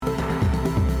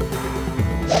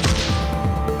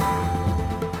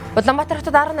Улаанбаатар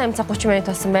хотод 18 цаг 30 минут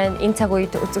болсон байна. Энэ цаг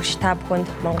үед үзэгч та бүхэнд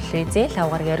Монгол телевизийн лав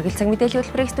гарагийн оргил цаг мэдээллийн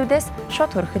хөтөлбөрийн студиэс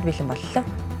шууд хүрэхэд бэлэн боллоо.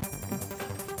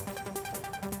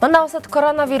 Манай улсад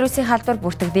коронавирусын халдвар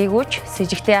бүртгэдэггүйч с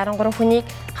 13 хүнийг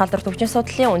халдвар төвчин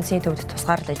судлалын үндэсний төвд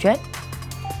тусгаарлаж байна.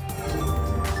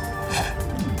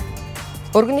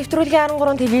 Өргөн нэвтрүүлгийн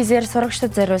 13 телевизээр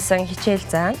сурагчдад зориулсан хичээл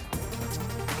заана.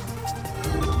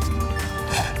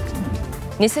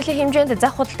 Нийслэлийн хэмжээнд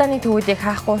зах худалдааны төвүүдийг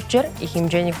хаахгүй учраас их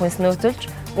хэмжээний хүнс нөөцөлж,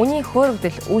 үнийн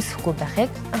хөөрөгдөл үүсэхгүй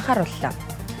байхыг анхаарууллаа.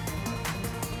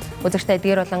 Үзэгчтэй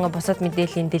эдгээр болон бусад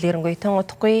мэдээллийн дэлгэрэнгүй тун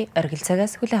удахгүй оргил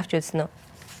цагаас хүлээн авч үзсэн үү?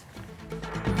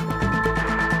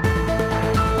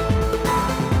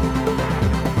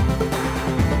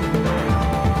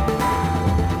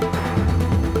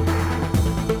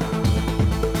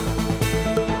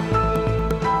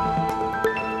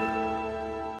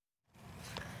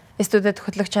 Студид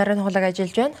хөтлөгч Харин хулаг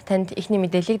ажиллаж байна. Танд ихний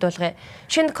мэдээллийг дуулгая.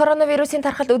 Шинэ коронавирусын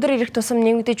тархалт өдөр ирэх тусам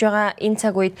нэмэгдэж байгаа энэ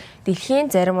цаг үед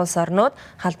дэлхийн зарим улс орнууд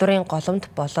халдварын голомт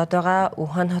болоод байгаа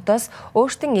Ухаан хотоос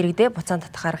өөрсдөн иргэдээ буцаан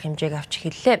татах хэмжээг авч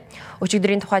эхэллээ.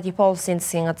 Өчигдрийн тухайд Японы улсын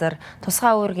засгийн газар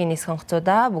тусгай үүргийн нисэх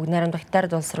онгоцуудаа бүгд найрамдах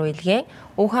хятад улс руу илгээн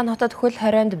Ухаан хотод хөл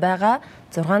хорионд байгаа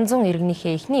 600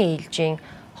 иргэнийхээ эхний ээлжийн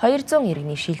 200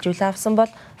 иргэний шилжүүлээ авсан бол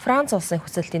Франц улсын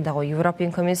хүсэлтийн дагуу Европын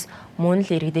комисс мөн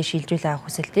л иргэдээ шилжүүлээ авах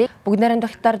хүсэлтийг бүгд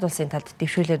найрамдах хятад улсын талд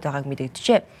дэвшүүлээд байгааг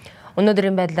мэдэгджээ.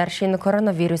 Өнөөдрийн байдлаар шинэ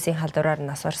коронавирусын халдвараар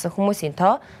нас барсан хүмүүсийн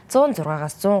тоо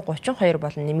 106-аас 132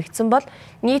 болон нэмэгдсэн бол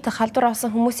нийт халдвар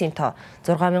авсан хүмүүсийн тоо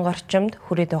 6000 орчимд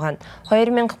хүрээд байгаа нь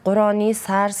 2003 оны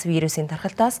SARS вирусын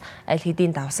тархалтаас аль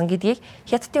хэдийн давсан гэдгийг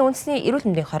Хятадын үндэсний эрүүл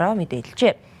мэндийн хороо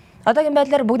мэдээлжээ. Одоогийн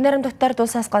байдлаар бүгд найрамдагтаар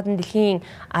дулсаас гадна дэлхийн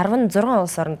 16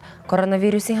 улс оронд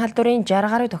коронавирусын халдварын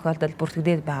 60 гаруй тохиолдол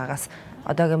бүртгэгдээд байгаагаас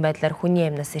одоогийн байдлаар хүний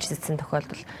амьнаас эрсэлсэн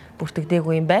тохиолдол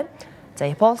бүртгэдэггүй юм байна. За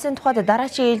Японы улсын тухайд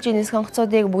дараачийн ээлжийн нисэх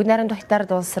онгоцуудыг бүгд найрамдагтаар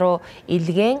улс руу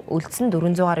илгээн үлдсэн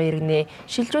 400 гаруй иргэнээ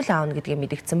шилжүүлэн аавна гэдгийг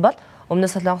мэдэгдсэн бол өмнө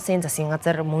Солонгосын засгийн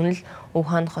газар мөн л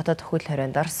Ухаан хотод хөл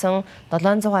хорионд орсон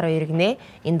 700 гаруй иргэнээ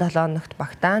энэ 7 хоногт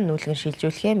багтаан нүүлгэн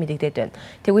шилжүүлэхээ мэдэгдээд байна.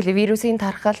 Тэгвэл вирусын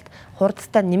тархалт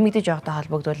хурдтай нэмэгдэж байгаатай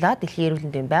холбогдуулаад Дэлхийн эрүүл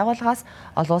мэндийн байгууллагаас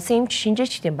олон улсын эмч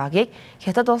шинжээчдийн багийг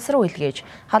Хятад улс руу илгээж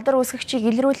халдвар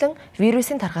үүсгэгчийг илрүүлэн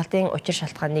вирусын тархалтын учир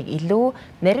шалтгааныг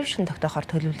илүү нарившин тогтоохоор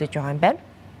төлөвлөж байгаа юм байна.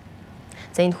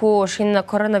 За энэхүү шинэ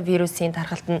коронавирусын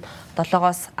тархалт нь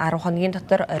 7-оос 10 хоногийн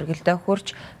дотор оргилдоо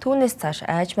хүрч түүнээс цааш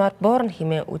аажмаар буурна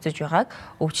хэмээн үзэж байгааг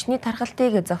өвчтний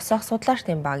тархалтыг зогсоох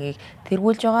судлаачдын багийг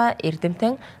тэргүүлж байгаа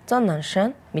эрдэмтэн Зон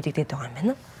Наншан мэдэгдээд байгаа юм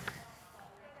байна.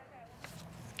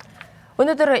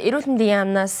 Өнөөдөр эрүүл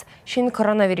мэндийн яамнаас шинэ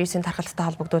коронавирусын тархалттай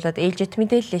холбогдуулаад ээлжит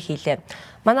мэдээлэл хийлээ.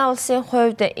 Манай улсын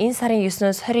хувьд энэ сарын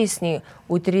 9-өөс 29-ний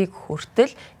өдрийг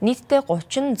хүртэл нийтдээ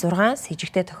 36 с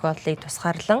жигтэй тохиолдлыг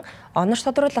тусгаарлан онош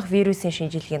тодруулах вирусын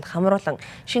шинжилгээнд хамруулан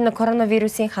шинэ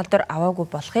коронавирусын халдвар аваагүй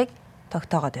болохыг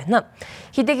тогтоогод байна.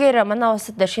 Хэдийгээр манай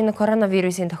улсад шинэ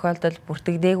коронавирусын тохиолдол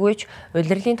бүртгэдэггүйч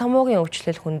улирлын томоогийн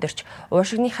өвчлөл хүндэрч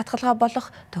уушигны хатгалгаа болох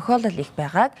тохиолдол их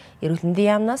байгааг эрүүл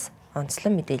мэндийн яамнаас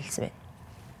онцлон мэдээлсэн байна.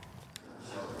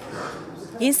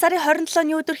 Энэ сарын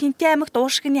 27-ны өдөр Хинтээ аймагт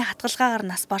уушигны хатгалгаагаар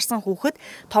нас барсан хүүхэд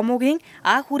томоогийн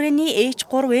А хүрээний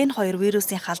H3N2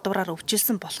 вирусын халдвараар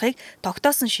өвчлсөн болохыг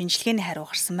тогтоосон шинжилгээний хариу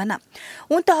гарсан байна.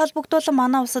 Үүнтэй холбогдуулан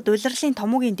манай улсад улирлын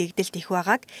томоогийн дэгдэлт их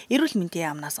байгааг эрүүл мэндийн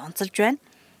яамнаас онцолж байна.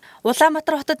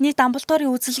 Улаанбаатар хотод нийт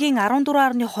амбулаторийн үзэлгийн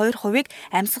 14.2%-ийг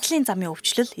амьсгалын замын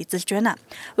өвчлөл эзэлж байна.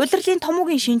 Улирлын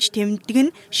томоогийн шинж тэмдэг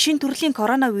нь шинэ төрлийн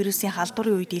коронавирусын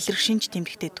халдварын үед илэрх шинж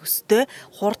тэмдэгтэй төстэй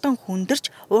хурдан хүндэрч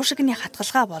уушигны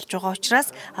хатгалгаа болж байгаа учраас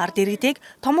ард иргэдийг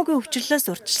томоогийн өвчлөлөөс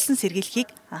урьдчилсан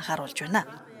сэргийлэхийг анхааруулж байна.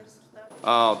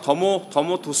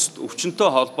 Томоо төс өвчнөд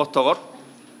холбоотойгоор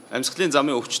амьсгалын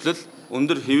замын өвчлөл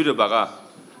өндөр хэвээр байгаа.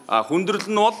 Хүндрэл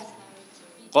нь бол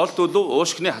гол төлөв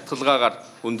уушигны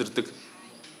хатгалгаагаар хүндэрдэг.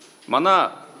 Манай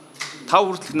 5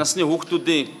 хүртэлх насны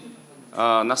хүүхдүүдийн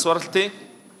нас баралтын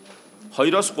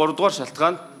 2-оос 3 дугаар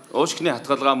шалтгаан уушигны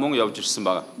хатгалгаа мөн явж ирсэн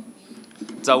байна.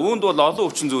 За үүнд бол олон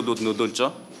өвчин зүйлүүд нөлөөлж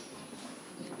байгаа.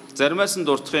 Заримаас нь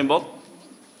дурдах юм бол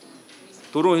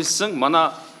түрүүн хэлсэн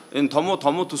манай энэ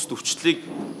томоо төс өвчлөлийг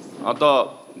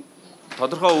одоо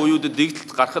тодорхой үеүүдэд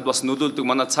дэгдэлт гарахад бас нөлөөлдөг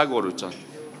манай цаг уур гэж байна.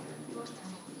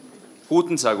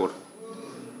 Хүүтэн цаг уур,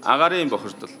 агарын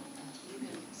бохирдол,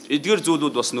 эдгээр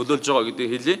зүйлүүд бас нөлөөлж байгаа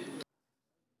гэдгийг хэлье.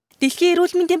 Дэлхийн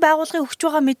эрүүл мэндийн байгууллагын өгч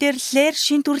байгаа мэдээллээр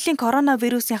шинэ төрлийн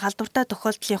коронавирусын халдвартай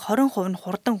тохиолдлын 20% нь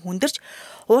хурдан хүндэрч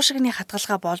уушигны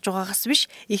хатгалгаа болж байгаагаас биш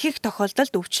их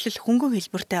тохиолдолд өвчлөл хөнгөн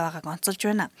хэлбэртэй байгааг онцолж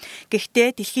байна.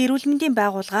 Гэхдээ Дэлхийн эрүүл мэндийн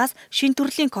байгууллагаас шинэ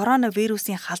төрлийн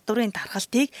коронавирусын халдварын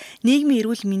тархалтыг нийгмийн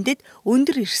эрүүл мэндэд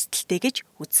өндөр эрсдэлтэй гэж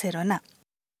үзсээр байна.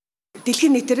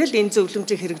 дэлхийн нийтээр л энэ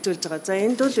зөвлөмжийг хэрэгжүүлж байгаа. За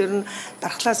энд бол ер нь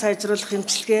дархлаа сайжруулах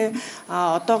эмчилгээ,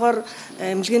 одоогоор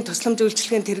эмнэлгийн тусламж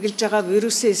үйлчилгээнд хэрэгжилж байгаа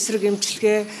вирусын эсрэг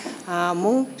эмчилгээ,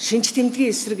 мөн шинж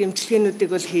тэмдгийн эсрэг эмчилгээнүүдийг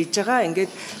бол хийж байгаа.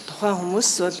 Ингээд тухайн хүмүүс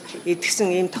бол идэгсэн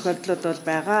ийм тохиолдлууд бол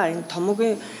байгаа. Энэ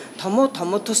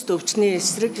томуу тус өвчний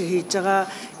эсрэг хийж байгаа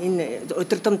энэ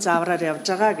өдөрдөм заавраар явж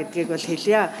байгаа гэдгийг бол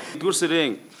хэлье. 1-р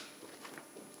сарын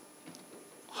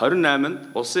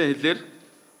 28-нд улсын хилээр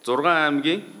 6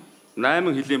 аймгийн 8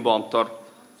 хилийн боомтоор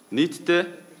нийтдээ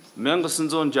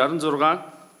 1966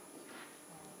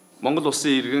 Монгол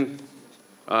улсын иргэн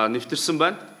нэвтэрсэн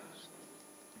байна.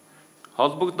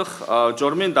 Холбогдох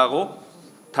журмын дагуу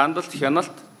тандалт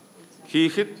хяналт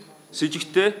хийхэд с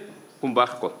жигтэй хүн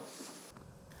байхгүй.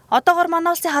 Одоогоор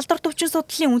манай улсын халдвар төвчин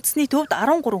судлалын үндэсний төвд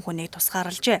 13 хүнийг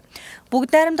тусгаарлажээ.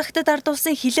 Бүгд найрамдагтад ард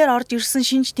улсын хилээр орж ирсэн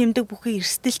шинж тэмдэг бүхий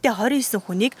эрсдэлтэй 29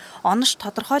 хүнийг онош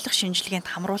тодорхойлох шинжилгээнд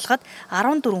хамруулахад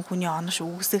 14 хүний онош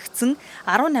үүсэгдсэн,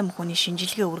 18 хүний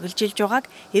шинжилгээ үргэлжилж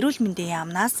байгааг эрүүл мэндийн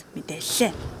яамнаас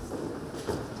мэдээллээ.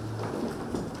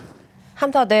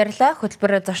 Хамтаа одоо ярьлаа.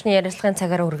 Хөтөлбөр зочны ярилцлагын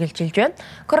цагаар үргэлжилж байна.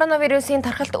 Коронавирусын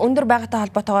тархалт өндөр байгаатай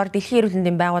холбоотойгоор Дэлхийн эрүүл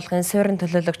мэндийн байгууллагын суурин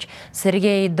төлөөлөгч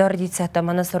Сергей Дордицатай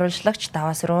манай сурвалжлагч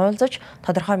даваас уулзаж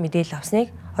тодорхой мэдээлэл авсныг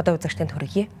одоо үзэгчдэнд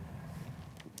хүргье.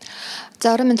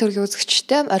 За орон мэнд төргийн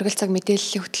үзэгчтэй оргил цаг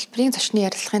мэдээллийн хөтөлбөрийн зочны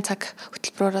ярилцлагын цаг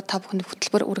хөтөлбөрөөр та бүхэнд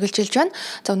хөтөлбөр үргэлжилж байна.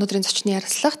 За өнөөдрийн зочны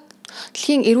ярилцлагт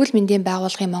Дэлхийн эрүүл мэндийн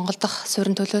байгууллагын Монгол дахь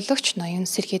суурин төлөөлөгч ноён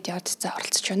Сергей Дордицай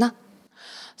оролцож байна.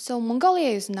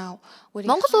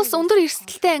 Монгол улс өндөр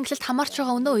эрсдэлтэй ангилалд хамаарч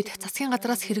байгаа өнөө үед засгийн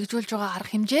газраас хэрэгжүүлж байгаа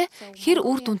арга хэмжээ хэр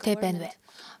үр дүнтэй байна вэ?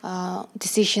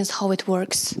 Decisions how it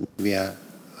works. We are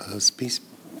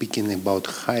speaking about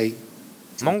high.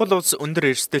 Монгол улс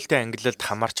өндөр эрсдэлтэй ангилалд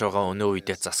хамаарч байгаа өнөө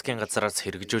үед засгийн газраас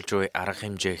хэрэгжүүлж буй арга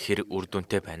хэмжээ хэр үр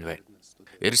дүнтэй байна вэ?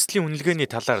 Эрсдлийн үнэлгээний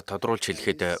талаар тодруулж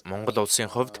хэлэхэд Монгол улсын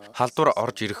хувьд халдвар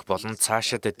орж ирэх болон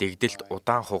цаашид дэгдэлт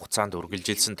удаан хугацаанд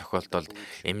үргэлжилсэн тохиолдолд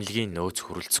эмнэлгийн нөөц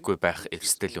хүрэлцэхгүй байх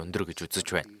эрсдэл өндөр гэж үзэж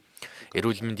байна.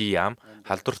 Эрүүл мэндийн яам,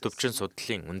 халдвар төвчин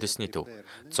судлалын үндэсний төв,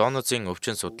 зоонозын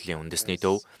өвчин судлалын үндэсний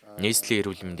төв, нийслэлийн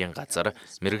эрүүл мэндийн газар,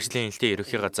 мэрэгжлийн элтийн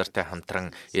ерөнхий газартай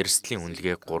хамтран эрсдлийн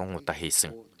үнэлгээг 3 удаа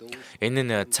хийсэн. Энэ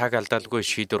нь цаг алдаалгүй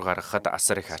шийдвэр гаргахад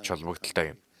асар их ач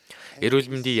холбогдолтой юм.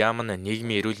 Эрүүл мэндийн яам нь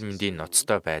нийгмийн эрүүл мэндийн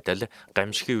ноцтой байдал,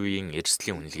 гамшигын үеийн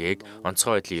эрсдлийн үнэлгээг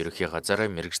онцгой байдлын ерөнхий газар,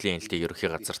 мэрэгжлийн элтийн ерөнхий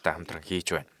газартай хамтран хийж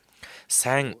байна.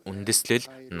 Сайн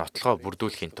үндэслэл, нотлогоо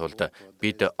бүрдүүлэхийн тулд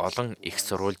бид олон их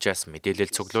сурвалжаас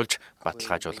мэдээлэл цуглуулж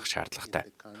баталгаажуулах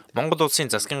шаардлагатай. Монгол улсын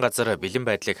засгийн газар бэлэн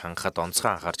байдлыг хангахад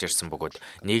онцгой анхаарч ирсэн бөгөөд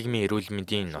нийгмийн эрүүл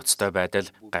мэндийн ноцтой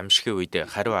байдал, гамшигын үед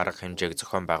хариу арга хэмжээг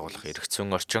зохион байгуулах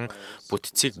эрхцэн орчин,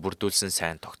 бүтцийг бүрдүүлсэн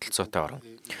сайн тогтолцоотой орон.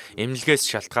 Эмнэлгээс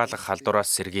шалтгааллах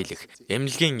халдвараас сэргийлэх,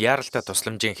 эмнэлгийн яаралтай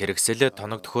тусламжийн хэрэгсэл,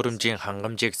 тоног төхөөрөмжийн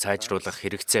хангамжийг сайжруулах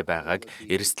хэрэгцээ байгааг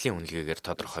эрсдлийн үнэлгээгээр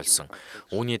тодорхойлсон.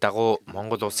 Үүний дагуу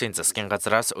Монгол улсын засгийн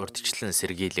газраас урьдчилан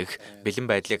сэргийлэх, бэлэн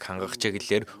байдлыг хангах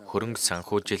чиглэлээр хөрөнгө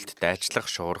санхүүжилт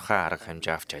дайчлах шуурхай арга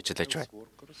хэмжээ авч ажиллаж байна.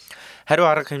 Хариу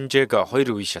арга хэмжээг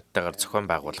 2 үе шаттайгаар зохион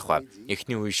байгуулах ба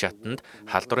эхний үе шатанд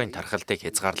халдварын тархалтыг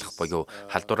хязгаарлах буюу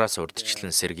халдвараас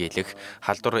урьдчилан сэргийлэх,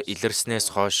 халдвар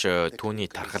илэрснээс хойш түүний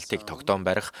тархалтыг тогтоон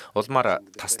барих, улмаар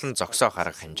таслан зогсоох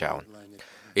арга хэмжээ авна.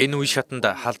 Энэ үе шатанд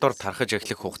халдвар тархаж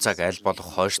эхлэх хугацааг аль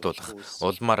болох хойшлуулах,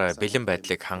 улмаар бэлэн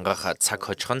байдлыг хангах цаг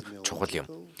хожих нь чухал юм.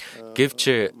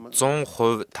 Гэвч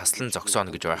 100% таслан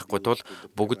зогсооно гэж байхгүй тул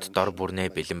бүгд дор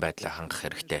бүрнээ бэлэн байдлаа хангах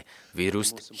хэрэгтэй.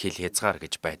 Вируст хил хязгаар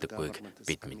гэж байдаггүйг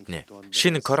бид мэднэ.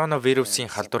 Шинэ коронавирусын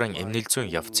халдварын эмнэл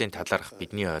зүйн явцын талаарх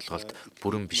бидний ойлголт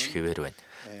бүрэн биш хэвээр байна.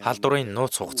 Халдварын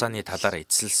нууц хугацааны талаар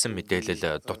эзэлсэн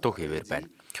мэдээлэл дутуу хэвээр байна.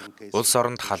 Улс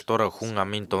оронд халдвар хүн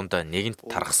амын дунд нэгэнт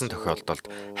тархсан тохиолдолд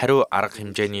хариу арга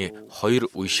хэмжээний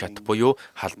 2 үе шат буюу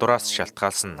халдвараас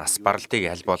шалтгаалсан нас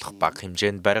баралтыг аль болох бага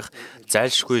хэмжээнд барих,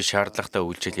 зайлшгүй шаардлагатай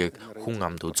үйлчилгээг хүн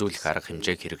амд үзүүлэх арга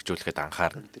хэмжээг хэрэгжүүлэхэд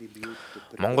анхаарна.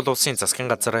 Монгол улсын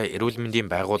засгийн газар эрүүл мэндийн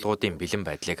байгууллагуудын бэлэн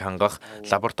байдлыг хангах,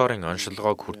 лабораторийн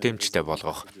оншилгоог хүртээмжтэй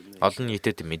болгох, олон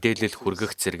нийтэд мэдээлэл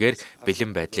хүргэх зэргээр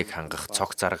бэлэн байдлыг хангах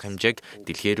цогц арга хэмжээг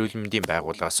Дэлхийн эрүүл мэндийн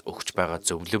байгууллагаас өгч байгаа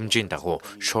зөвлөмжийн дагуу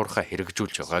шуурхай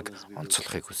хэрэгжүүлж байгааг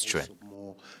онцлохыг хүсэж байна.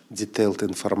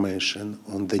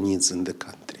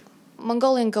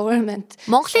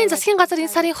 Монголын засгийн газар энэ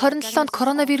сарын 27-нд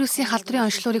коронавирусын халдварын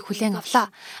онцлогыг хүлээн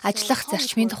авлаа. Ажиллах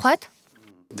зарчмын тухайд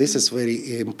This is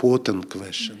very important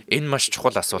question. Энэ маш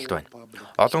чухал асуулт байна.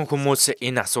 Олон хүмүүс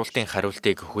энэ асуултын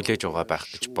хариултыг хүлээж байгаа байх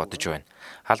гэж бодож байна.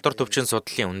 Халдвар төвчин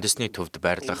судлалын үндэсний төвд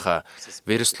байрлах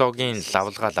вирусологийн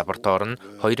лавлгаа лаборатори нь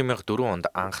 2004 онд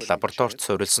анх лабораторид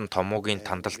суурилсан томоогийн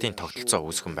тандалтын тогтолцоо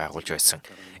үүсгэн байгуулж байсан.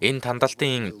 Энэ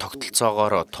тандалтын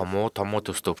тогтолцоогоор томоо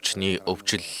төс төвчний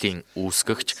өвчлөлийн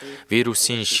үүсгэгч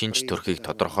вирусын шинж төрхийг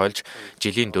тодорхойлж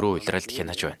жилийн 4 улиралд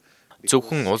хянаж байна.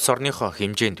 Зөвхөн улс орныхоо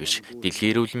хэмжээнд биш,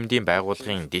 Дэлхийн эрүүл мэндийн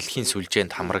байгууллагын дэлхийн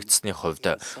сүлжээнд хамрагдсны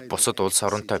хувьд бусад улс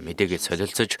оронтой мэдээгээ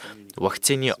солилцож,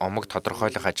 вакцины омог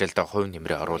тодорхойлох ажилд хувь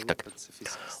нэмрээ оруулдаг.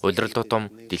 Улирал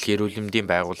тутам Дэлхийн эрүүл мэндийн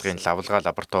байгууллагын лавлгаа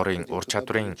лабораторийн ур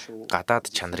чадварын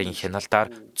гадаад чанарын хяналтаар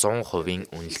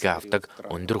 100% үнэлгээ авдаг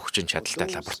өндөр хүчин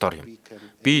чадалтай лаборатори юм.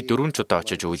 Би 4 удаа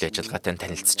очиж үйл ажиллагаатай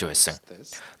танилцж байсан.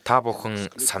 Та бүхэн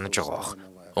санаж байгаа бох.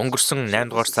 Өнгөрсөн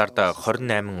 8 дугаар сард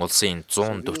 28 улсын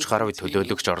 140 гаруй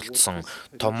төлөөлөгч оролцсон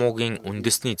томоогийн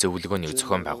үндэсний зөвлөгөөний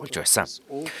зохион байгуулж байсан.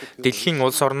 Дэлхийн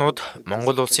улс орнууд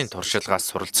Монгол улсын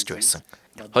туршлагаас суралцж байсан.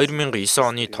 2009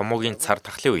 оны томоогийн цар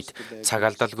тахлын үед цаг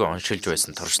алдалгүй оншилж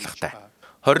байсан туршлагатай.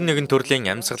 21 төрлийн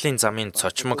амьсгалын замын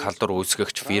цочмог халдвар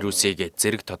үүсгэгч вирусыг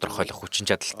зэрэг тодорхойлох хүчин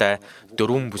чадалтай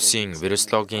 4 бүсийн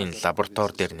вирусологийн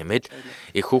лаборатори дээр нэмээд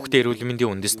их хүүхдийн эрүүл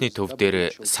мэндийн үндэсний төв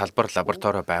дээр салбар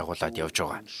лаборатори байгуулад явж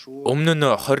байгаа. Өмнө нь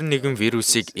 21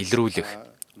 вирусыг илрүүлэх,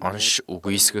 онш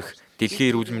үгүйсгэх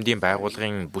Дэлхийн эрүүл мэндийн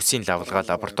байгууллагын бүсийн лавлгаа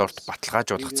лабораторид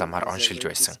баталгаажуулах замаар оншилж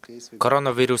байсан.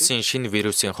 Коронавирусын шинэ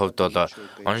вирусын хувьд бол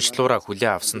онцлогоороо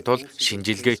хүлээн авсан тул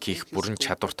шинжилгээ хийх бүрэн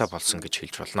чадвартай болсон гэж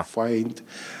хэлж болно.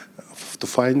 To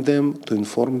find them, to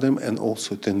inform them and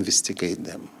also to investigate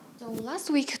them.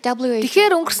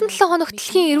 Тэгэхээр өнгөрсөн 7 хоногт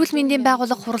Дэлхийн эрүүл мэндийн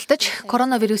байгууллага хуралдаж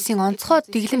коронавирусын онцгой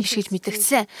дэглэм биш гэж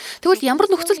мэдгдсэн. Тэгвэл ямар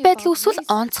нөхцөл байдал үүсвэл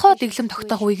онцгой дэглэм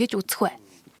тогтоох үе гэж үзэх вэ?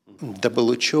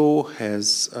 WHO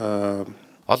has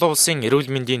Олон улсын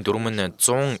эрүүл мэндийн дүрм нь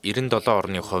 197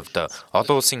 орны хувьд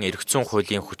олон улсын эрх зүйн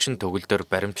хуулийн хүчин төгөлдөр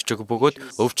баримтжиг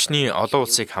бөгөөд өвчний олон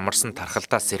улсыг хамарсан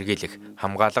тархалтаас сэргийлэх,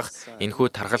 хамгаалах, энэхүү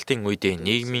тархалтын үед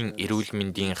нийгмийн эрүүл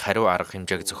мэндийн хариу арга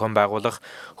хэмжээг зохион байгуулах,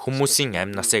 хүмүүсийн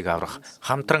амь насыг аврах,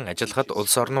 хамтран ажиллахад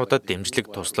улс орнуудад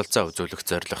дэмжлэг туслалцаа үзүүлэх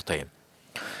зорилготой юм.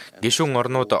 Гишүүн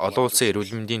орнууд олон улсын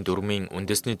эрүүл мэндийн дүрмийн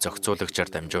үндэсний зохицуулагчаар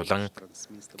дамжуулан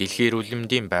Дэлхийн эрүүл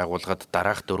мэндийн байгууллагад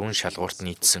дараах 4 шалгуурт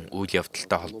нийцсэн үйл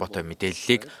явдалтай холбоотой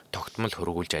мэдээллийг тогтмол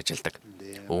хөрвүүлж ажилладаг.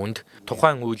 Үүнд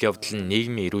тухайн үйл явдал нь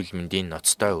нийгмийн эрүүл мэндийн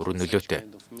ноцтой өр нөлөөтэй.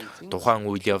 Тухайн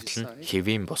үйл явдал нь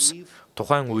хэвийн бус.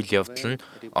 Тухайн үйл явдал нь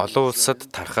олон улсад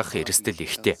тархах эрсдэл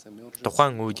ихтэй.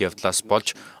 Тухайн үйл явдлаас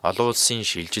болж олон улсын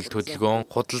шилжилт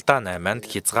хөдөлгөөн худалдаа 8-нд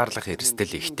хязгаарлах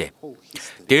эрсдэл ихтэй.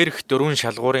 Дээрх 4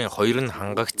 шалгуурын 2 нь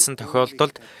хангагдсан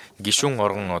тохиолдолд гишүүн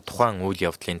орон тухайн үйл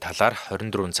явдлын талаар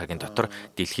 24 цагийн дотор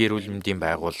Дэлхийн эрүүл мэндийн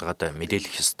байгууллагад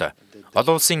мэдээлэх ёстой.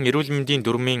 Олон улсын эрүүл мэндийн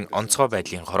дүрмийн онцгой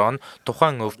байдлын хороо нь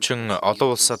тухайн өвчин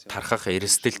олон улсад тархах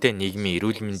эрсдэлтэй нийгмийн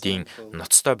эрүүл мэндийн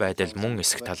ноцтой байдал мөн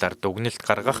эсэх талаар дүгнэлт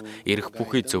гаргах эрх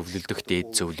бүхий зөвлөлдөх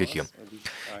дээд зөвлөл юм.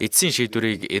 Эцсийн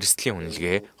шийдвэрийг эрсдлийн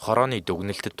үнэлгээ, хорооны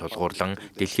дүгнэлтэд тулгуурлан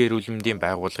Дэлхийн эрүүл мэндийн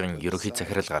байгууллагын ерөнхий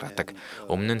захирал гаргадаг.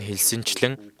 Өмнө нь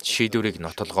хэлсэнчлэн шийдвэрийг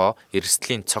нотолгоо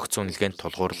эрсдлийн цогц үнэлгээнд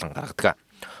тулгуурлан гаргадаг.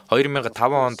 2005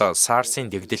 онд SARS-ын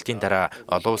дэгдэлтийн дараа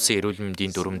олон улсын эрүүл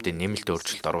мэндийн дүрмэд нэмэлт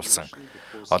өөрчлөлт оруулсан.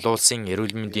 Олон улсын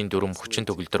эрүүл мэндийн дүрм хүчин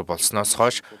төгөлдөр болсноос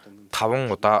хойш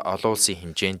 5 удаа олон улсын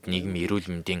хэмжээнд нийгмийн эрүүл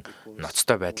мэндийн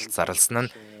ноцтой байдалд зарласан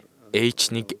нь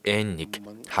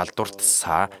H1N1 халдварт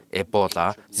СА,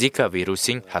 Эбола, Зика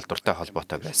вирусын халдвартай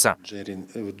холбоотой байсан.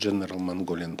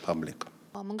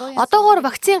 Одоогоор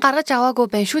вакцин гаргаж аваагүй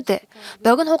байна шүү дээ.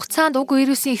 Богино хугацаанд уг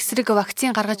вирусын эсрэг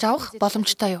вакцин гаргаж авах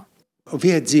боломжтой юу?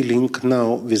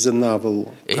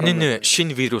 Энэ нь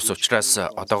шинэ вирус учраас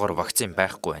одоогоор вакцин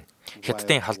байхгүй байна.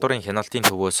 Хятадын халдварын хянаалтын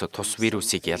төвөөс тус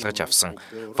вирусыг ялгаж авсан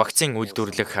вакцин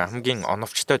үйлдвэрлэх хамгийн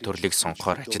оновчтой төрлийг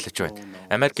сонгохоор ажиллаж байна.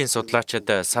 Америкийн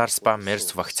судлаачид SARS ба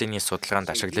MERS вакцины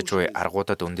судалгаанд ашиглаж буй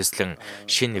аргуудад үндэслэн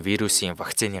шинэ вирусын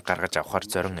вакциныг гаргаж авахар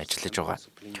зорин ажиллаж байгаа.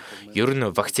 Ер нь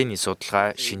вакцины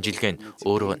судалгаа, шинжилгээ нь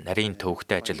өөрөө нарийн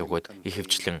төвөгтэй ажил өгөөд их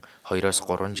хвчлэн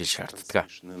 2-3 жил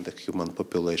шаарддаг.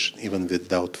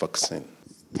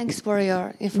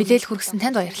 Мэдээлэл хүргэсэн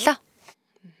танд баярлалаа.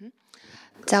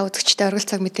 За үзэгчдээ оргил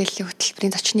цаг мэдээллийн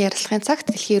хөтөлбөрийн зочны ярилцлагын цагт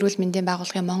Дэлхийн эрүүл мэндийн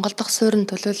байгууллагын Монгол дахь суурин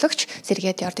төлөөлөгч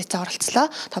Сэргээд Ярдицаа оролцлоо.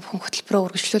 Та бүхэн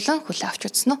хөтөлбөрөө үргэлжлүүлэн хүлээн авч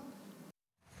үзсэн үү?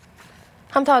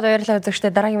 Хамтдаа баярлалаа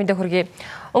үзэгчдээ дараагийн мэдээ хүргэе.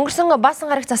 Өнгөрсөн баасан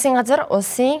гарагт засгийн газар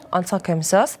улсын онцгой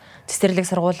комиссоос цэцэрлэг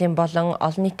сургуулийн болон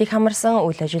олон нийтийг хамарсан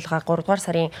үйл ажиллагаа 3 дугаар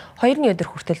сарын 2-ны өдөр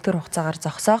хүртэл төр хугацаагаар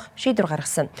зогсоох шийдвэр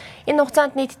гаргасан. Энэ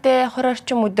хугацаанд нийтдээ 20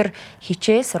 орчим өдөр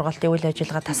хичээл сургалтын үйл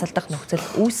ажиллагаа тасалдах нөхцөл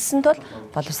үүссэн тул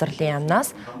боловсролын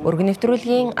яамнаас өргөн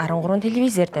нэвтрүүлгийн 13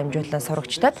 телевизээр дамжуулан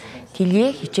сурагчдад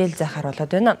тэлгээ хичээл заахаар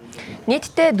болоод байна.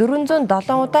 Нийтдээ 407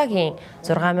 удаагийн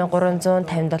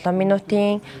 6357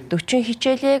 минутын 40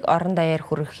 хичээлийг орон даяар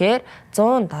хүргэхээр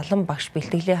 170 багш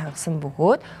бэлтгэлээ хангасан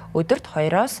бөгөөд өдөрт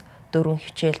 2-оос 4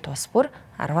 хичээл тус бүр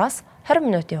 10-аас 20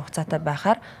 минутын хугацаатай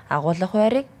байхаар агуулгах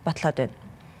байрыг батлаад байна.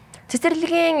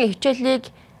 Цэцэрлэгийн хичээлийг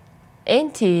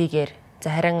NTV-гээр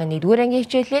харин 1-р ангийн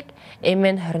хичээлийг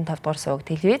MN 25 дугаар суваг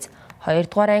телевиз,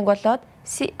 2-р анги болоод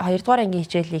 2-р ангийн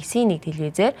хичээлийг C1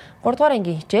 телевизээр, 3-р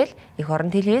ангийн хичээл Эх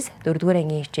орон телевиз, 4-р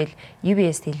ангийн хичээл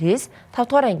UBS телевиз,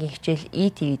 5-р ангийн хичээл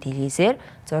ETV телевизээр,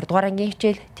 6-р ангийн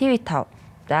хичээл TV5.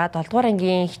 За 7-р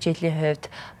ангийн хичээлийн хувьд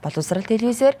боловсрал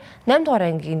телевизээр, 8-р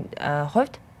ангийн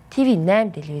хувьд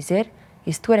TV8 телевизээр,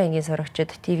 9-р ангийн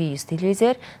сурагчид TV9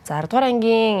 телевизээр, 10-р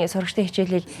ангийн сурагчдын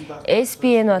хичээлийг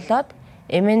SBN болоод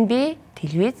MNB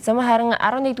телевиз, харин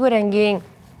 11-р ангийн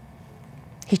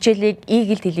хичээлийг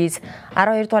Eagle телевиз,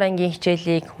 12-р ангийн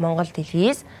хичээлийг Монгол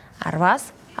телевиз,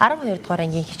 10-аас 12-р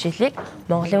ангийн хичээлийг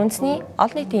Монголын үндэсний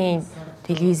олон нийтийн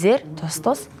телевизээр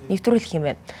тус нэвтрүүлэх юм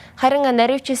байна. Харин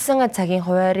наривчилсан цагийн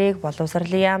хуваарийг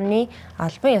боловсролын яамны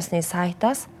албан ёсны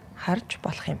сайтаас харж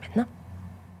болох юм байна.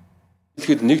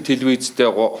 Тэгэхэд нэг телевизтэй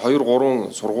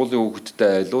 2-3 сургуулийн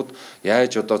хүүхэдтэй айлууд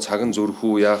яаж одоо цаг нь зөрөх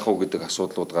үү, яах вэ гэдэг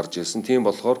асуудлууд гарч ирсэн. Тийм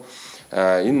болохоор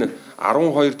энэ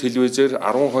 12 телевизээр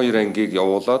 12 ангийг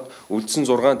явуулаад үлдсэн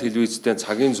 6 телевизтэй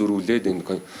цагийн зөрүүлээд энэ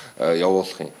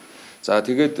явуулах юм. За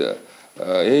тэгээд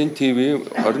NTV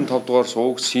 25 дугаар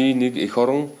суваг, C1, Эх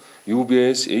орон,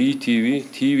 UBS, ETV,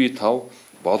 TV5,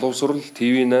 боловсрал,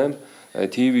 TV8,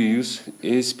 TV9,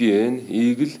 SBN,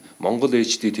 Eagle, Монгол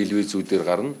HD телевизүүдээр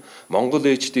гарна. Монгол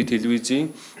HD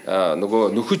телевизийн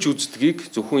нөгөө нөхөж үздгийг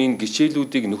зөвхөн энэ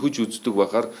гичээлүүдийг нөхөж үздэг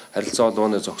байхаар харилцаа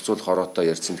холбооны зохицуулах ороотой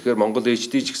ярьсан. Тэгэхээр Монгол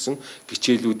HD ч гэсэн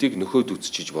гичээлүүдийг нөхөд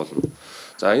үзчиж болно.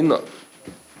 За энэ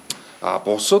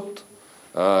бусад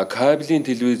кабелийн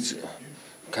телевиз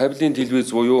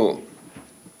буюу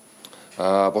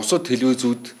бусад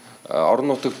телевизүүд, орон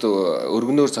нутагт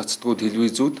өргөнөөр цацдаггүй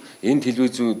телевизүүд энэ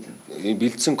телевизүүд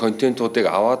бэлдсэн контентуудыг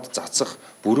аваад цацах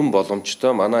бүрэн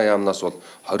боломжтой. Манай яамнаас бол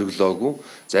хориглоогүй.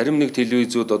 Зарим нэг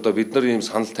телевизүүд одоо бид нар ийм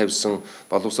санал тавьсан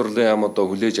боловсролын яам одоо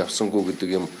хүлээж авсангүй гэдэг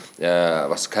юм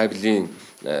бас кабелийн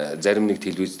зарим нэг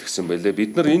телевиз тгсэн байлээ.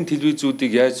 Бид нар энэ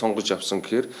телевизүүдийг яаж сонгож авсан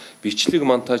гэхээр бичлэг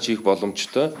монтаж хийх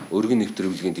боломжтой өргөн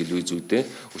нэвтрүүлгийн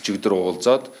телевизүүдэд өчигдөр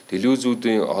уулзаад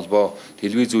телевизүүдийн холбоо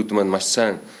телевизүүд маань маш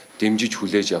сайн дэмжиж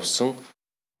хүлээж авсан.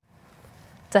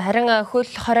 За харин хөл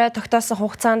хорой тогтоосон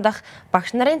хугацаанд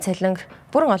багш нарын цалинг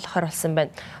бүрэн олгохоор болсон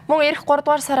байна. Мөн эх 3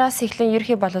 дугаар сараас эхлэн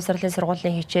ерөнхий боловсролын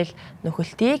сургуулийн хичээл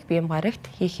нөхөлтийг бие гарагт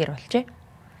хийхээр болжээ.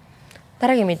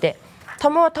 Дараагийн мэдээ.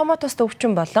 Томоо тус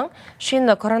өвчин болон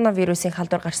шинэ коронавирусын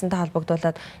халдвар гарсантай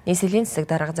холбогдуулаад нийслэлийн засаг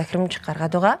дарга захирамж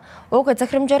гаргаад байгаа. Уг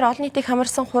захирамжаар олон нийтийг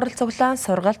хамарсан хурал цуглаан,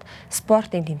 сургалт,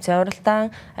 спортын тэмцээн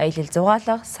уралдаан, аялал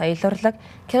зугаалга, соёл урлаг,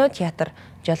 кино театр,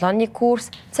 жолооны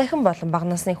курс, цахим болон бага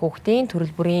насны хүүхдийн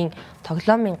төрөл бүрийн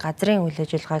тоглоомын газрын үйл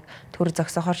ажиллагааг төр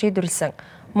зогсоохоор шийдвэрлсэн.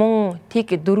 Мөн тэг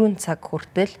 4 цаг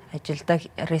хүртэл ажилладаг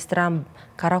ресторан,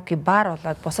 караоке бар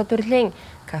болоод бусад төрлийн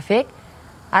кафег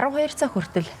 12 цаг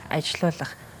хүртэл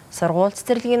ажилуулах, сургууль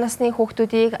цэцэрлэгийн насны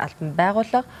хүүхдүүдийг албан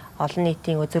байгууллага, олон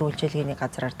нийтийн özөр үйлчилгээний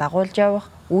газраар дагуулж явах,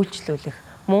 үйлчлүүлэх,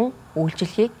 мөн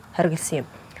үйлчлэхийг хориглосон юм.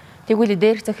 Тэгвэл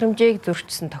дээрх захирамжийг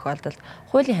зөрчсөн тохиолдолд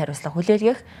хуулийн хариуцлага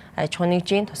хүлээлгэх, аж ахуйн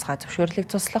нэгжийн тусгай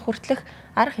зөвшөөрлийг туслах хүртэлх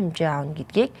арга хэмжээ аавна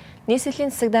гэдгийг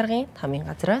нийслэлийн засаг даргын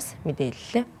тамийн газраас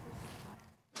мэдээллээ.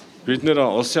 Бид нэр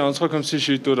улсын онцгой комиссийн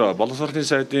шийдвэр боловсролын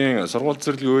сайдын сургууль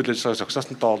цэцэрлэгийн үйл ажиллагааг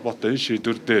зогсоосонтой холбоотой энэ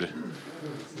шийдвэр дээр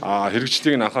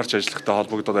хэрэгжлийг нь анхаарч ажиллахтай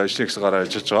холбогдоод ажлын хэсгээр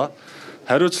ажиллаж байгаа.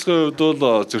 Хариуцлагын хувьд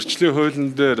бол зөрчлийн хуулийн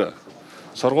дээр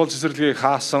сургууль цэцэрлэгийг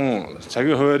хаасан,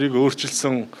 цагийн хуваарийг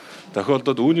өөрчилсөн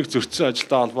тохиолдолд үүнийг зөрчсөн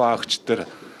ажилтай холбоо агч дээр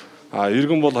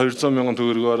иргэн бол 200 мянган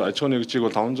төгрөгөөр, аж ахуйн нэгжийг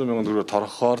бол 500 мянган төгрөгөөр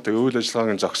торгохоор тэгээ үйл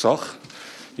ажиллагааг нь зогсоох.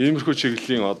 Иймэрхүү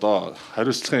чиглэлийн одоо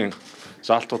хариуцлагын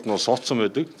заалтууд нь суудсан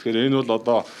байдаг. Тэгэхээр энэ бол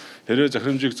одоо хэрвээ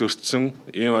захирамжийг зөрчсөн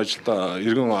ийм ажилтаа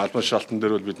иргэн албан шалтан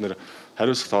дээр бол бид нэр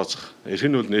хариуцлага тооцох эрх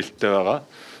нь бол нээлттэй байгаа.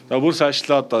 За бүр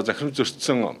сайжлаад захирамж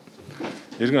зөрчсөн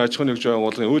иргэн аж ахуйн нэгж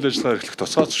байгууллагын үйл ажиллагаа эрхлэх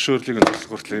тусгай зөвшөөрлийг нь туслах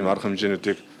хүртэл ийм арга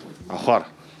хэмжээнүүдийг авахар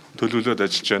төлөвлөд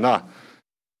ажиллаж байна.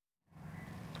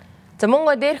 За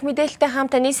мөн дээрх мэдээлэлтэй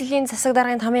хамт нийслэлийн засаг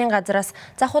даргын тамийн газраас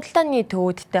зах худалдааны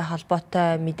төвүүдтэй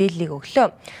холбоотой мэдээллийг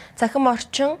өглөө. Цахим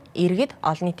орчин, иргэд,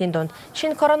 олон нийтийн дунд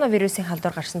шинэ коронавирусын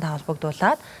халдвар гарсантай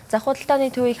холбогдуулаад зах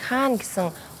худалдааны төвийг хаана гэсэн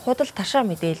худал ташаа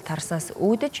мэдээлэл тарснаас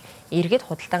үүдэж иргэд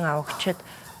худалдан авагчид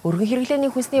өргөн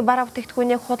хэрэглээний хүнсний бараа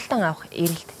бүтээгдэхүүнийг худалдан авах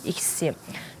эрэлт ихссэн юм.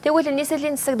 Тэгвэл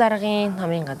нийслэлийн засаг даргын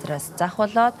тамийн газраас зах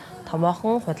болоод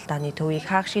томоохон худалдааны төвийг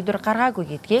хаах шийдвэр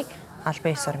гаргаагүй гэдгийг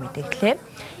албан ёсоор мэдээллээ.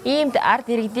 Иймд ард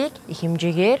иргэдийг их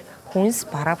хэмжээгээр хүнс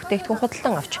бараа бүтээгдэхүүн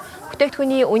худалдан авч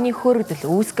бүтээгдэхүүний үнийн хөөрөгдөл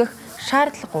үүсгэх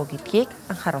шаардлагагүй гэдгийг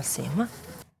анхааруулсан юм.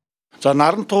 За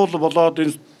наран туул болоод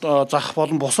энэ зах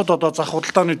болон бусад зах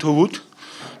худалдааны төвүүд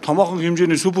томоохон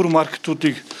хэмжээний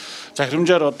супермаркетуудыг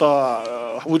захирамжаар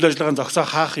үйл ажиллагааны зогсоо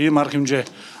хаах ийм арга хэмжээ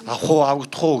авах уу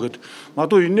авагдах уу гэд.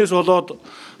 Магадгүй энэс болоод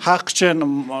хаах гэж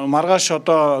маргааш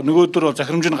нөгөөдөр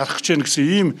захирамж нь гарах гэж гэсэн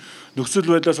ийм нөхцөл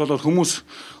байдлаас болоод хүмүүс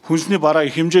хүнсний бараа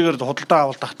их хэмжээгээр худалдаа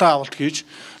авалт, татаа авалт хийж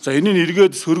за энэний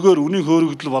эргээд сөргөөр үнийн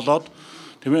хөөрөгдөл болоод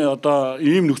тийм ээ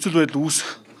ийм нөхцөл байдал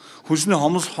үүсэх хүнсний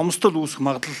хомсдол үүсэх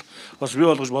магадлал бас бий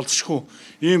болгож болцсохгүй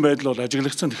ийм байдал бол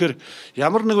ажиглагдсан. Тэгэхээр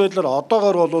ямар нэг байдлаар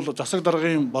одоогоор бол засаг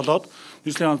даргын болоод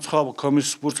нийслэлийн онцгой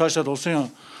комисс бүр цаашаа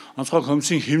улсын онцгой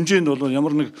комиссийн хэмжээнд бол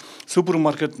ямар нэг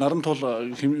супермаркет наран тул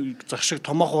зах шиг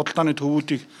томоохон худалдааны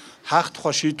төвүүдийг хаах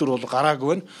тухай шийдвэр бол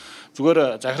гараагүй байна.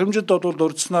 Зүгээр захирамжид бол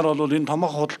дурдсанаар бол энэ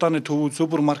томоохон худалдааны төвүүд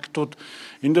супермаркетууд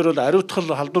энэ дээр бол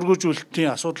ариутгал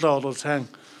халдваргүйжүүлэлтийн асуудлаа бол сайн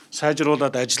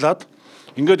сайжруулад ажиллаад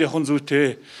ингээд явах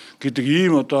зүйтэй гэдэг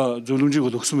ийм зөвлөмжийг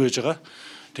бол өгсөн байж байгаа.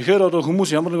 Тэгэхээр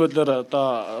хүмүүс ямар нэг байдлаар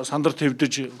сандар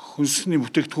твдэж хүнсний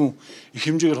бүтээгдэхүүн их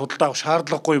хэмжээгээр худалдаа авах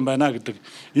шаардлагагүй юм байна гэдэг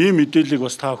ийм мэдээллийг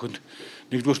бас та бүхэнд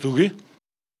нэгдүгээрт өгье.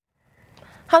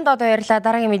 Хамт баярлалаа.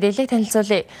 Дараагийн мэдээллийг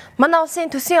танилцуулъя. Манай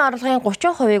улсын төсвийн орлогын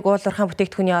 30%-ийг уул уурхайн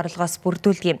бүтээгдэхүүний орлогоос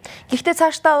бүрдүүлдэг юм. Гэхдээ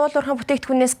цаашдаа уул уурхайн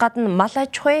бүтээгдэхүүнээс гадна мал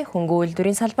аж ахуй, хөнгөн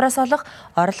үйлдвэрийн салбараас олох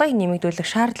орлогыг нэмэгдүүлэх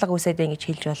шаардлага үүсэдэг гэж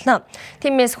хэлж болно.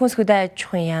 Тиймээс хүнс хөдөө аж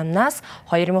ахуйн яамнаас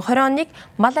 2020 оныг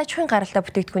мал аж ахуйн гаралтай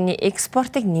бүтээгдэхүүний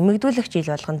экспортыг нэмэгдүүлэх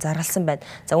жил болгон зарласан байна.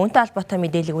 За үүнтэй холбоотой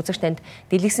мэдээллийг үзэгчдэнд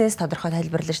дэлгэцнээс тодорхой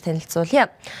тайлбарлаж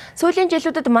танилцуулъя. Сүүлийн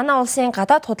жилүүдэд манай улсын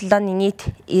гадаад худалдааны нийт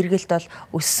эргэлт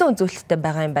бол өссөн үзүүлэлттэй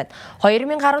байгаа юм байна.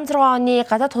 2016 оны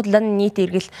гадаад худалдааны нийт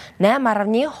эргэлт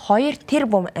 8.2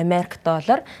 тэрбум Америк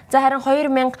доллар. За харин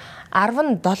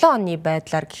 2017 оны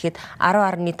байдлаар гэхэд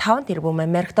 10.5 тэрбум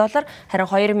Америк доллар, харин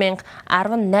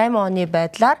 2018 оны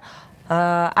байдлаар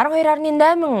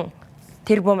 12.8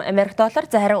 тэрбум Америк доллар.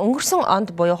 За харин өнгөрсөн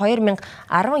онд буюу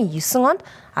 2019 онд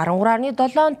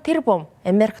 13.7 тэрбум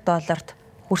Америк долларт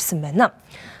хүрсэн байна.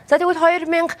 За тэгвэл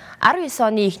 2019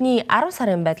 оны эхний 10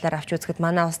 сарын байдлаар авч үзэхэд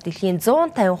манай улс дэлхийн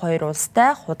 152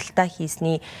 улстай худалдаа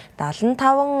хийсний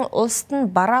 75 улсад нь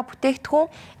бараа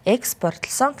бүтээгдэхүүн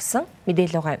экспортлсон гэсэн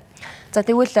мэдээлэл байгаа юм. За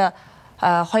тэгвэл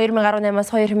 2018-аас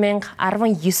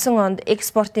 2019 онд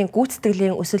экспортын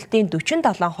гүйцэтгэлийн өсөлтийн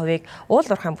 47%-ийг уул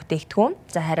уурхайн бүтээгдэхүүн,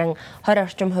 за харин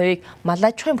 20 орчим хувийг мал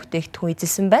аж ахуйн бүтээгдэхүүн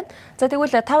эзэлсэн байна. За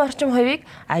тэгвэл 5 орчим хувийг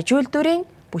аж үйлдвэрийн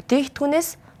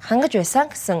бүтээгдэхүүнээс хангаж байсан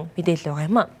гэсэн мэдээлэл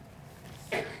байгаа юм а.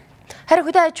 Харин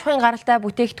хөдөө аж ахуйн гаралтай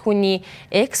бүтээгдэхүүний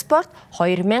экспорт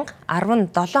 2017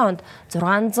 онд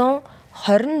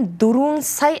 624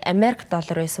 сая Америк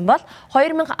доллар байсан бол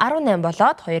 2018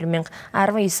 болоод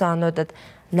 2019 онуудад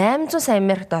 800 сая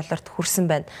Америк долларт хүрсэн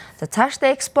байна. За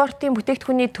цаашдаа экспортын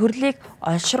бүтээгдэхүүний төрлийг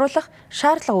олшруулах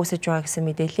шаардлага үүсэж байгаа гэсэн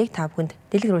мэдээллийг та бүхэнд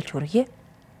дэлгэрүүлж хүргье.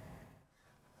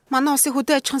 Манай улсын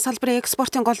хөдөө аж ахуйн салбарын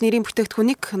экспортын гол нэрийн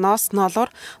бүтээгдэхүүнийг ноос,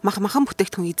 ноолуур, махан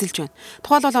бүтээгдэхүүн эзэлж байна.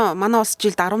 Тухайлбал манай улс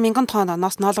жилд 10 мянган тонн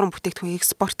ноос, ноолуурын бүтээгдэхүүн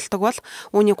экспортлдог бол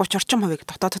үүний 30 орчим хувийг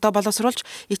дотооддоо боловсруулж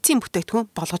эцсийн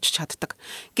бүтээгдэхүүн болгож чаддаг.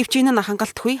 Гэвч энэ нь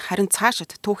хангалтгүй, харин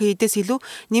цаашид түүхийн эдээс илүү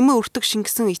нэмэн өртөг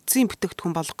шингэсэн эцсийн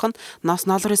бүтээгдэхүүн болгох нь ноос,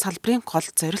 ноолуурын салбарын гол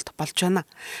зорилт болж байна.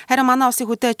 Харин манай улсын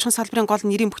хөдөө аж ахуйн салбарын гол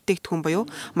нэрийн бүтээгдэхүүн буюу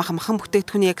махан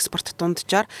бүтээгдэхүүний экспорт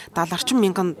дунджаар 70 орчим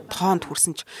мянган тоннд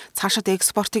хүрсэн ч цаашид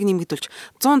экспортыг нэмэгдүүлж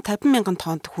 150 мянган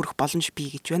тоннд хүрэх боломж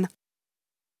бий гэж байна.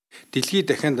 Дэлхийд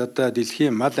дахинд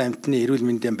дэлхийн мал амьтны эрүүл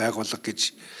мэндийн байгууллага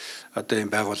гэж ийм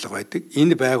байгууллага байдаг.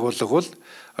 Энэ байгууллага бол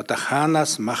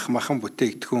хаанаас махан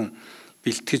бүтээгдэхүүн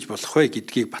бэлтгэж болох вэ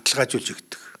гэдгийг баталгаажуулж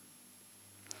өгдөг.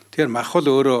 Тэгэхээр мах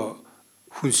бол өөрөө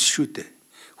хүнс шүү дээ.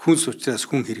 Хүнс учраас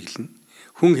хүн хэрэглэнэ.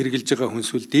 Хүн хэрэгжилж байгаа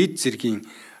хүнс бол дээд зэргийн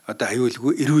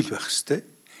аюулгүй эрүүл байх ёстой.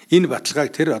 Энэ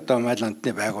баталгааг тэр мал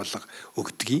амьтны байгууллага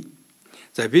өгдөг.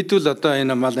 За бид бол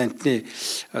энэ мал амьтны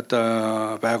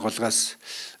байгууллагаас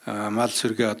мал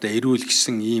сүргээ эрүүл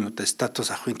гэсэн ийм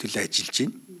статус авахын төлөө ажиллаж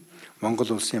байна.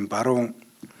 Монгол улсын баруун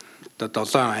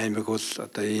 7 аймаг бол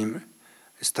ийм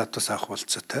статус авах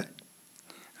болцоотой.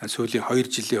 Сүүлийн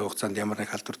 2 жилийн хугацаанд ямар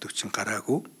нэг халдвар төвчин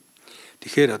гараагүй.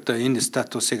 Тэгэхээр одоо энэ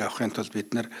статусыг авахын тулд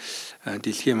бид нар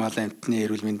Дэлхийн мал амьтны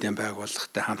эрүүл мэндийн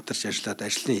байгууллагатай хамтарч ажиллаад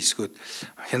ажлын хэсгүүд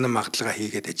хянан магадлага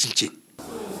хийгээд ажиллаж байна.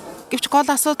 Гэвч гол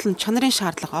асуудал нь чанарын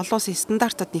шаардлага олон улсын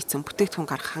стандартад нийцсэн бүтээгдэхүүн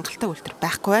гаргах хангалттай үйлдвэр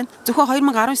байхгүй байна. Зөвхөн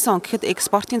 2019 он гэхэд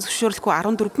экспортын зөвшөөрлөхгүй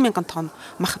 14,000 тонн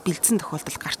мах бэлдсэн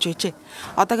тохиолдол гарч байжээ.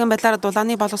 Одоогийн байдлаар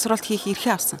дулааны боловсруулалт хийх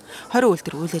эрхээ авсан 20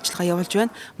 үйлдвэр үйл ажиллагаа явуулж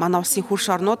байна. Манай улсын хөрш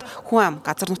орнууд хүн ам,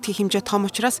 газар нутгийн хэмжээ том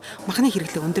учраас махны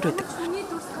хэрэглээ өндөр байдаг.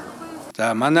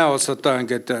 За манай улс одоо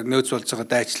ингээд нөөц болж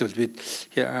байгаа дайчлал бид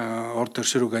урд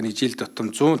төршрүүгийн жил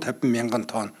тутам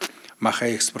 150,000 тонн мах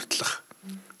экспортлох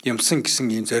юмсан гэсэн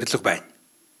ийм зорилго байна.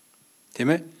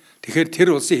 Тийм ээ? Тэгэхээр тэр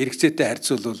улсын хэрэгцээтэй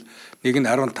харьцуулбал нэг нь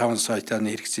 15 сая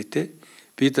тонны хэрэгцээтэй.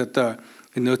 Бид одоо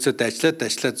нөөцөд ажиллаад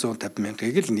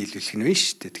 150,000-ыг л нийлүүлэх нь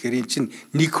биш шүү дээ. Тэгэхээр эн чинь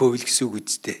 1% гэсэн үг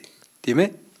үстэй. Тийм ээ?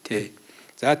 Тий.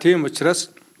 За тийм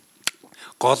учраас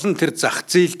гол нь тэр зах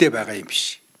зээлдээ байгаа юм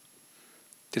биш.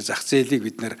 Тэр зах зээлийг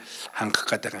бид нэр хангах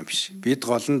гэдэг юм биш. Бид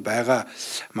гол нь байгаа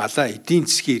малаа эдийн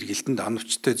засгийн эргэлтэнд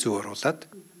оновчтой зөв оруулаад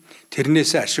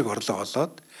тэрнээсээ ашиг орлого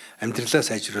олоод амьдралаа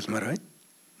сайжруулмаар байна.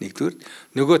 Нэгдүгээр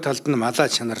нөгөө талд нь малаа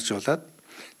чанаржуулаад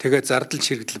тэгээ зардал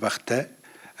чирэгдэл багтай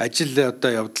ажил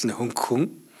одоо явдал нь хөнгөн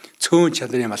цөөн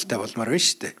чанарын малтай болмоор байна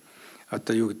шүү дээ.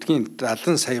 Одоо юу гэдгийг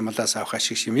 70 сая малаас авах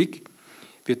ашиг шимийг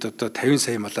бид одоо 50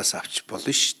 сая малаас авч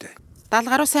болно шүү дээ. 70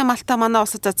 гаруй сая малтай манай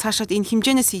улсад цаашаад энэ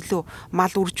хэмжээнээс илүү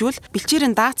мал үржүүл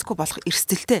бэлчээрэн даацгүй болох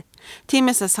эрсдэлтэй.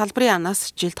 Тиймээс салбарын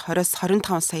анаас жилд 20-с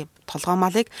 25 сая толгой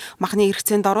малыг махны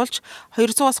хэрэгцээнд оруулж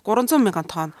 200-аас 300,000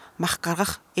 тонн мах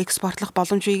гаргах, экспортлох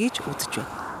боломжгүй гэж үзэж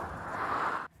байна.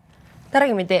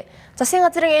 Дараагийн мэдээ. Засгийн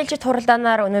газрын ээлжид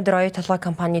хуралдаанаар өнөөдөр оюу толгой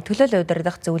компани төлөөлөл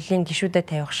удирдах зөвлөлийн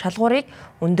гишүүдэд тавих шалгуурыг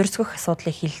өндөрсгөх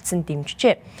асуудлыг хилцэн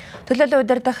дэмжижээ. Төлөөлөл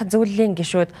удирдах зөвлөлийн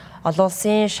гишүүд олон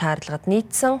улсын шаардлагад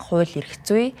нийцсэн хууль эрх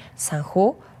зүй,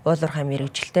 санхүү, уулуурхай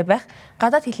мэргэжилтэй байх,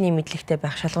 гадаад хэлний мэдлэгтэй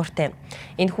байх шалгууртай.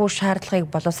 Энэхүү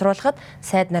шаардлагыг боловсруулахад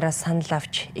сайд нараас санал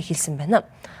авч эхэлсэн байна.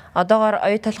 Одоогоор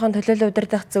оюу толгойн төлөөлөл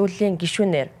удирдах зөвлөлийн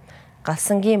гишүүнээр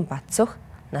Галсангийн Батцөх,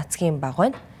 Нацгийн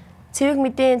Багванд, Цэвэг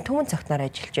мэдээний түмэн цогтноор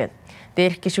ажиллаж байна.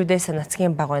 Дээрх гишүүдээс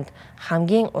Нацгийн Багванд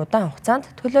хамгийн удаан хугацаанд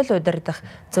төлөөлөл удирдах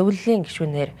зөвлөлийн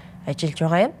гишүүнээр ажиллаж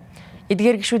байгаа юм.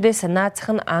 Эдгээр гишүүдээс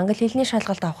наазах нь англи хэлний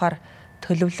шалгалт авахар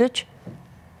төлөвлөж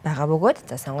байгаа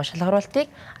бөгөөд сонгон шалгаруулалтыг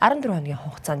 14 хоногийн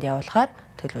хугацаанд явуулахаар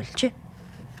төлөвлөжээ.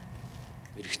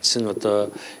 Иргэдсэн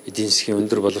одоо эдийн засгийн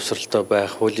өндөр боловсралтай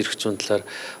байх, хууль эрх зүйн талаар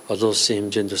олон улсын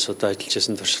хэмжээнд бас одоо ажиллаж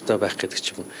байсан туршлагатай байх гэдэг ч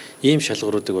юм уу. Ийм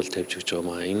шалгууруудыг бол тавьж өгч байгаа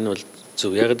маа. Энэ нь бол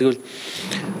зөв. Яг гэвэл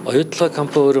оюутлага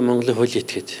компани өөрөө Монголын хуулийг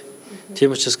этгээд.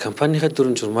 Тийм учраас компанийнхаа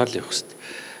дүрм журмаар л явах хэрэгтэй.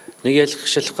 Нэг ялах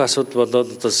шалахгүй асуудал болоод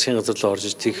одоо засгийн газар руу орж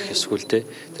ирэх эсвэл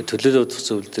төлөөлөл удирдах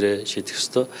зөвлөлдрөө шийдэх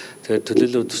ёстой. Тэгэхээр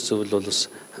төлөөлөл удирдах зөвлөл бол бас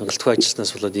хангалттай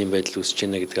ажилласнаас болоод ийм байдал үүсэж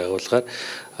байна гэдэг агуулгаар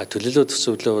төлөөлөл удирдах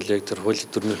зөвлөлөө бол яг тэр хуулийн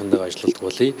дүрмийнхээ ажилуулдаг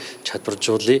болъё,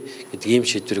 чадваржуулъя гэдэг ийм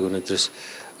шийдвэрийг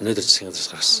өнөөдөр засгийн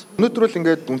газраас гаргасан. Өнөөдөр бол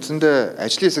ингээд үндсэндээ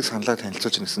ажлын хэсэг саналаа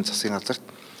танилцуулж нэгсэн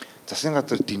засгийн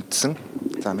газар дэмжсэн.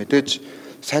 За мэдээж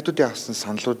сайдуудын авсан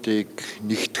саналуудыг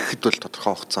нэгтгэхэд бол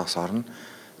тодорхой хугацаас орно.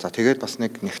 За тэгээд бас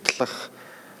нэг нэгтлэх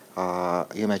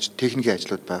ийм техникийн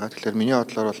ажлууд байгаа. Тэгэхээр миний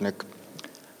бодлоор бол нэг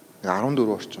 14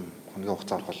 орчим хоногийн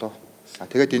хугацаа орох болов.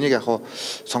 Тэгээд энийг яг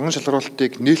сонгон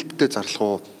шалгаруулалтыг нээлттэй зарлах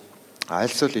уу,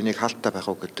 альсвал энийг хаалттай байх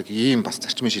уу гэдэг ийм бас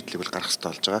зарчмын шийдлийг бол гаргах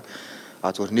хэрэгтэй болж байгаа.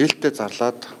 Зүгээр нээлттэй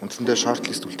зарлаад үндсэндээ шорт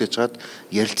лист үлдээж чад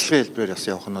ярилцлагын хэлбэрээр бас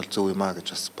явах нь бол зөв юм аа гэж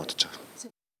бас бодож байгаа.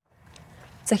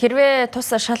 За хэрвээ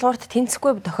тус шалгуурт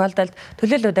тэнцэхгүй тохиолдолд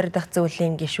төлөөлөл удирдах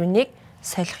зөвлөлийн гишүүнийг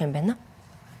солих юм байна.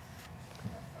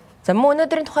 За мөн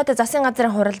өнөөдрийн тухайд засгийн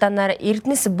газрын хуралдаанаар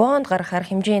Эрдэнэс бонд гаргах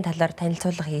арга хэмжээний талаар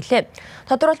танилцуулга хийлээ.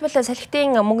 Тодорхойлбол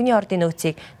салхитын мөнгөний ордын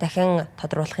нөөцийг дахин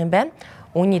тодруулах юм байна.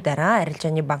 Үүний дараа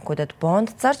арилжааны банкудад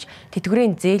бонд зарж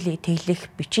тэтгэврийн зээлийг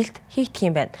тэглэх бичлэлт хийгдэх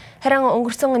юм байна. Харин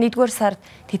өнгөрсөн 1-р сард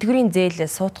тэтгэврийн зээл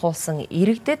суутгуулсан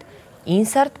иргэдэд энэ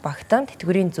сард багтаан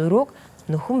тэтгэврийн зөрүүг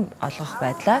нөхөн олгох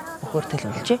байдлаа өгөхөөр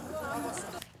төлөвлөжээ.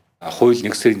 Хууль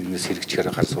 1 сарын 1-ээс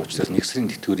хэрэгжихээр гарсан учраас 1 сарын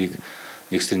тэтгэврийг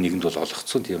 1 сарын 1-нд бол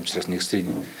олгоцсон. Тийм учраас 1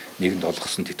 сарын 1-нд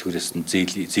олгосон тэтгэврээс нь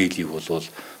зээлийг бол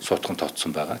суутган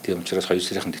тооцсон байгаа. Тийм учраас 2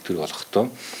 сарын тэтгэврийг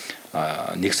олохдоо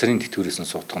 1 сарын тэтгэврээс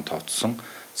нь суутган тооцсон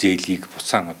зээлийг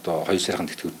буцаан одоо 2 сарын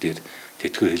тэтгэвэр дээр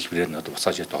тэтгэвэр хэлбэрээр нь одоо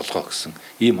буцааж олгоо гэсэн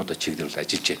ийм одоо чиглэлээр бол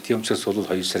ажиллаж байна. Тийм учраас бол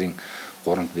 2 сарын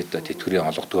 3-нд бид тэтгэврийн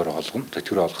олгодгоор олгоно.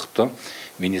 Тэтгэврээ олгохдоо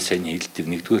миний сайн хэлдэг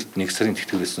 1 сарын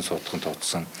тэтгэврээс нь суутган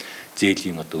тооцсон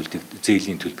зээлийн одоо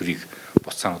зээлийн төлбөрийг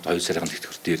буцаан 2 сарын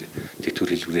тэтгэвэр дээр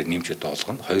тэтгэвэр хэлбэрээр нэмж одоо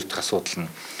олгоно. Хоёр дахь асуудал нь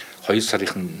 2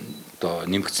 сарын одоо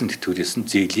нэмэгдсэн тэтгэврээс нь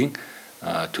зээлийн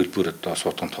төлбөр одоо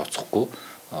суутган тооцохгүй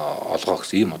олгоо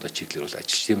гэсэн ийм одоо чиглэлээр бол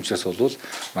ажиллаж. Тийм учраас бол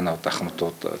манай одоо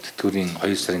ахмадууд тэтгэврийн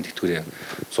 2 сарын тэтгэврийн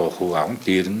 100% авна.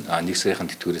 Дээр нь 1 сарын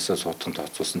тэтгэврээсээ суудхан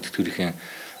тооцоолсон тэтгэврийн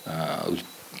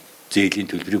зээлийн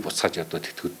төлбөрийг буцааж одоо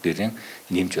тэтгэврүүд дээрээ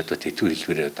нэмж одоо тэтгэвэр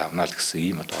хэлбэрээр давнаа л гэсэн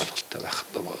ийм одоо ойлголттой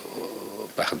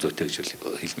байх зүйтэй гэж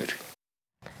хэлмээр.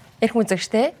 Эрхэм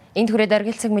үзэгчдээ энэ түрээд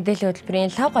аргилцаг мэдээллийн хөтөлбөрийн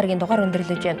 5 гарагийн дугаар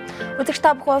өндөрлөж байна. Үзэгч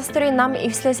та бүхэн улс төрийн нам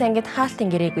эвслээс ангид хаалтын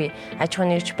гэрээгүй аж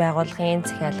ахуйн нэрж байгууллагын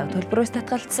захиалга төлбөрөөс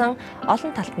татгалзсан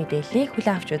олон талт мэдээллийг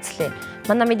хүлээн авч үзлээ.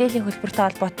 Манай мэдээллийн хөтөлбөртэй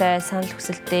холбоотой санал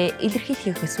хүсэлтээ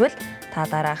илэрхийлэх хүсвэл та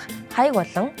дараах хаяг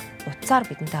болон утсаар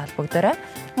бидэнтэй холбогдорой.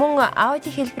 Мөн аудио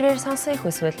хэлбэрээр сонсох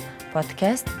хүсвэл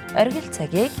подкаст оргил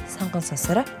цагийг сонгон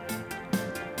сонсорой.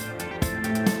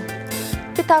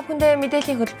 Та бүхэндээ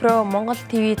мэдээллийн хөтөлбөрөө Монгол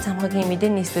ТV цамхагийн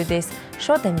мэдээний студиэс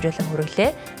шууд дамжуулан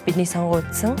хүргэлээ. Бидний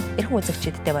сонгогдсон эрхэм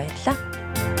үзэгчдэд баярлалаа.